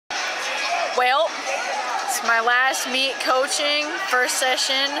Well, it's my last meet coaching, first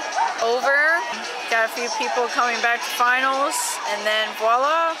session over. Got a few people coming back to finals, and then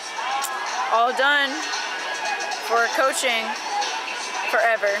voila, all done for coaching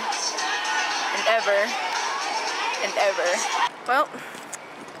forever and ever and ever. Well,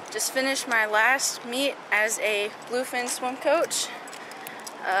 just finished my last meet as a bluefin swim coach.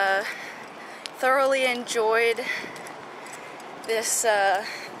 Thoroughly enjoyed this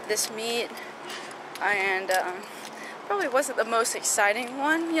meet, and probably wasn't the most exciting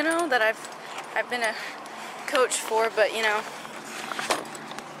one, you know, that I've been a coach for, but you know,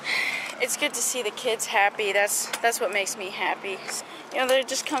 it's good to see the kids happy. That's what makes me happy. You know, there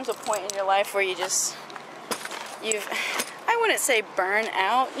just comes a point in your life where I wouldn't say burn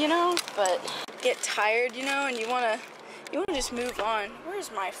out, you know, but get tired, you know, and you wanna just move on. Where's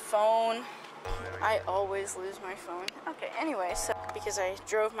my phone? I always lose my phone. Okay, anyway, so because I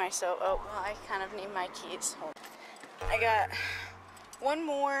drove myself, oh, well, I kind of need my keys. I got one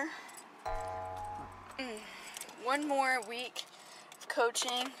more week of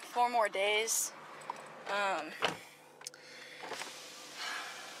coaching, 4 more days.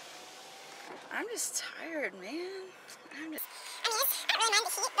 I'm just tired, man. I mean, I don't really mind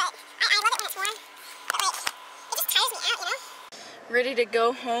the heat, but I love it when it's warm. But like, it just tires me out, you know? Ready to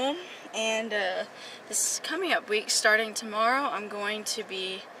go home, and this coming up week, starting tomorrow, I'm going to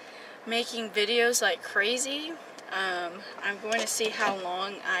be making videos like crazy. I'm going to see how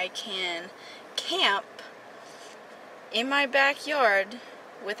long I can camp in my backyard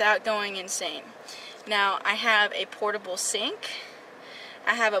without going insane. Now, I have a portable sink,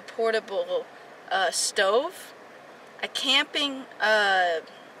 I have a portable stove, a camping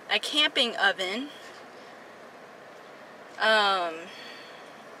oven.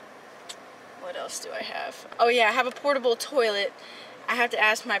 What else do I have? Oh yeah, I have a portable toilet. I have to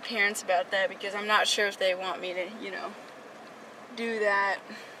ask my parents about that because I'm not sure if they want me to, you know, do that.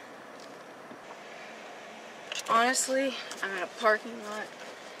 Honestly, I'm in a parking lot,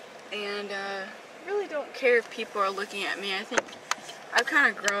 and really don't care if people are looking at me. I think I've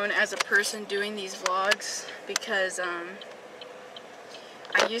kind of grown as a person doing these vlogs because I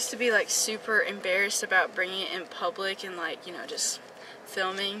used to be like super embarrassed about bringing it in public and, like, you know, just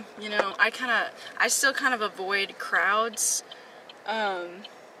filming, you know. I still kind of avoid crowds and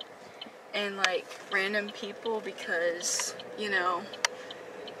like random people because, you know,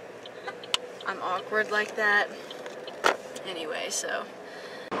 I'm awkward like that. Anyway, so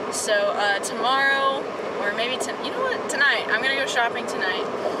tomorrow, or maybe you know what, tonight, I'm gonna go shopping tonight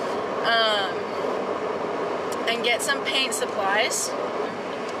and get some paint supplies.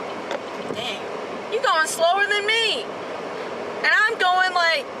 Dang, you going slower than me, and I'm going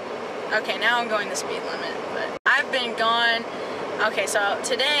like, okay, now I'm going the speed limit, but I've been gone. Okay, so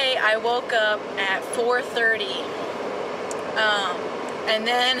today I woke up at 4:30, and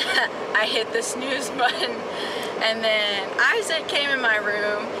then I hit the snooze button, and then Isaac came in my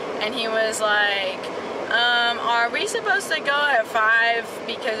room, and he was like, are we supposed to go at 5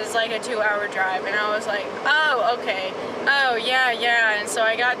 because it's like a 2-hour drive? And I was like, oh, okay, oh, yeah, and so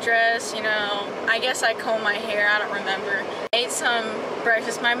I got dressed, you know, I guess I combed my hair, I don't remember. Ate some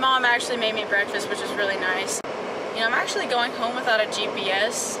breakfast. My mom actually made me breakfast, which was really nice. You know, I'm actually going home without a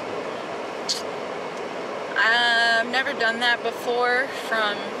GPS. I've never done that before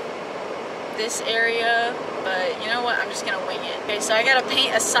from this area, but you know what, I'm just gonna wing it. Okay, so I gotta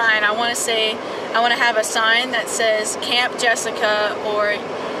paint a sign. I want to have a sign that says Camp Jessica, or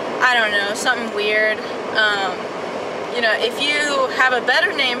I don't know, something weird. You know, if you have a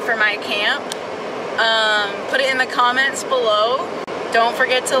better name for my camp, put it in the comments below. Don't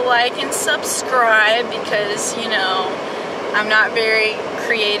forget to like and subscribe because, you know, I'm not very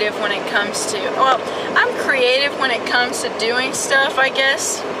creative when it comes to, well, I'm creative when it comes to doing stuff, I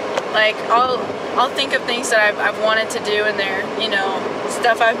guess. Like, I'll think of things that I've wanted to do, and they're, you know,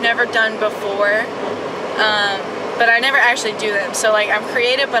 stuff I've never done before, but I never actually do them. So, like, I'm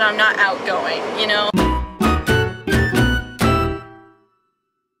creative, but I'm not outgoing, you know?